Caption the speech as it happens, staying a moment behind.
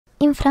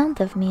In front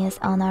of me is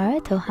Honor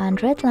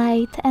 200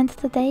 Lite, and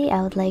today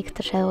I would like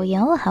to show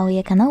you how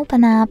you can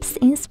open apps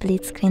in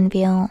split screen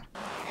view.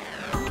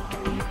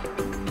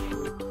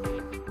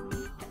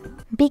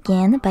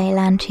 Begin by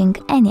launching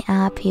any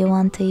app you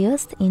want to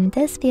use in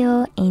this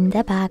view in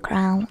the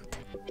background.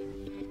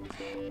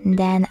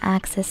 Then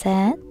access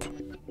it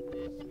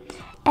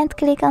and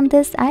click on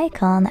this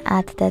icon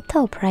at the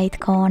top right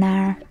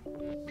corner.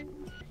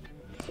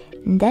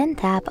 Then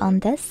tap on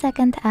this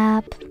second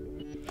app,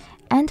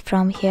 and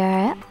from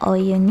here all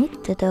you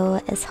need to do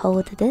is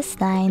hold this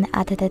line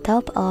at the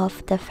top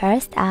of the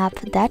first app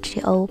that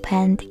you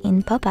opened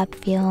in pop-up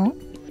view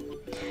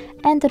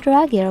and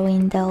drag your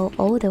window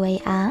all the way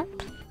up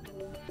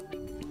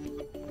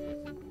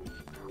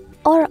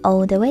or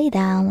all the way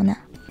down.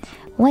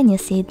 When you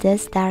see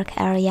this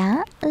dark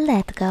area,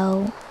 let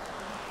go.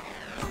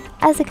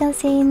 As you can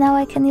see, now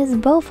I can use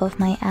both of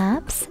my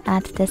apps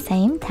at the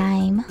same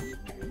time.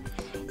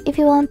 If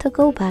you want to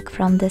go back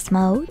from this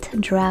mode,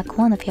 drag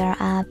one of your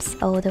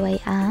apps all the way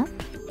up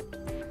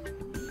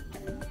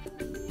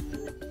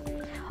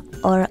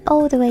or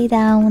all the way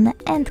down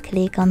and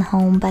click on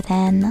Home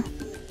button.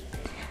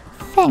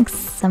 Thanks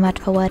so much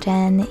for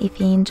watching.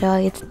 If you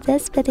enjoyed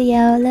this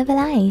video, leave a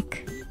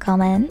like,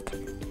 comment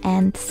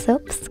and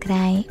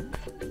subscribe.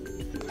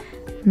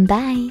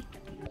 Bye!